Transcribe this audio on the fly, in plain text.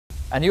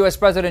And U.S.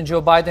 President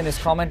Joe Biden is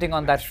commenting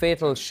on that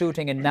fatal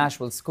shooting in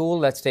Nashville school.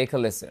 Let's take a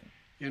listen.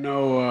 You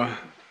know,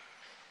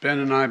 Ben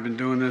and I have been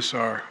doing this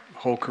our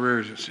whole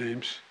careers, it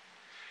seems.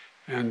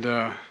 And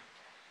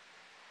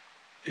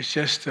it's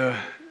just,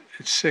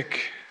 it's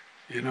sick.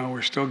 You know,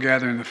 we're still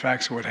gathering the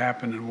facts of what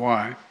happened and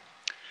why.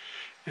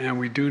 And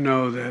we do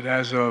know that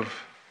as of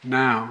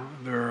now,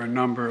 there are a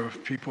number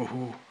of people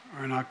who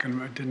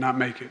did not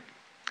make it,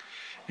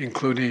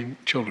 including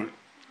children.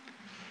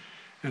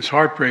 It's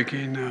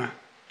heartbreaking,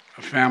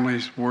 a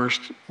family's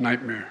worst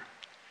nightmare.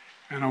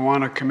 And I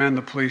want to commend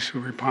the police who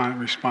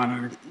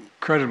responded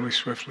incredibly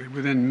swiftly,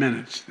 within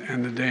minutes, to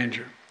end the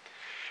danger.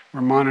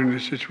 We're monitoring the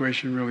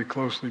situation really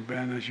closely,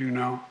 Ben, as you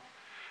know.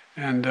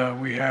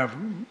 And we have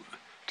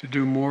to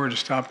do more to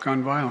stop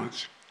gun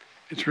violence.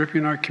 It's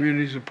ripping our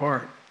communities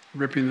apart,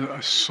 ripping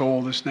the soul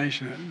of this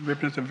nation,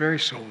 ripping at the very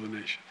soul of the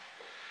nation.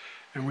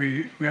 And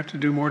we have to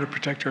do more to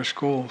protect our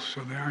schools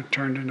so they aren't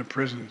turned into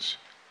prisons.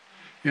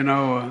 You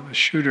know, the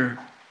shooter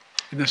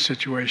in this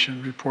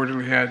situation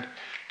reportedly had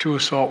 2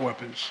 assault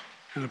weapons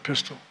and a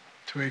pistol,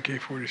 2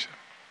 AK-47.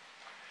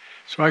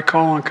 So I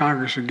call on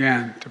Congress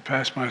again to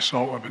pass my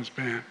assault weapons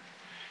ban.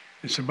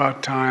 It's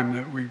about time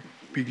that we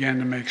began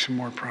to make some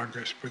more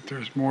progress, but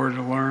there's more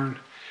to learn.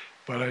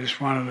 But I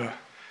just wanted to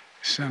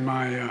send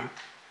my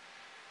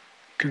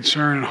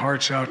concern and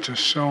hearts out to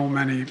so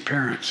many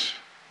parents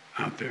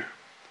out there.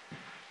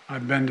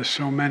 I've been to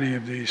so many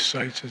of these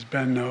sites, as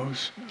Ben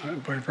knows,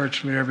 by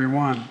virtually every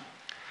one.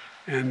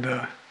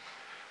 And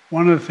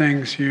one of the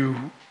things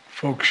you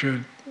folks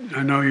should,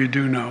 I know you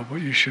do know,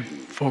 but you should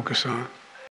focus on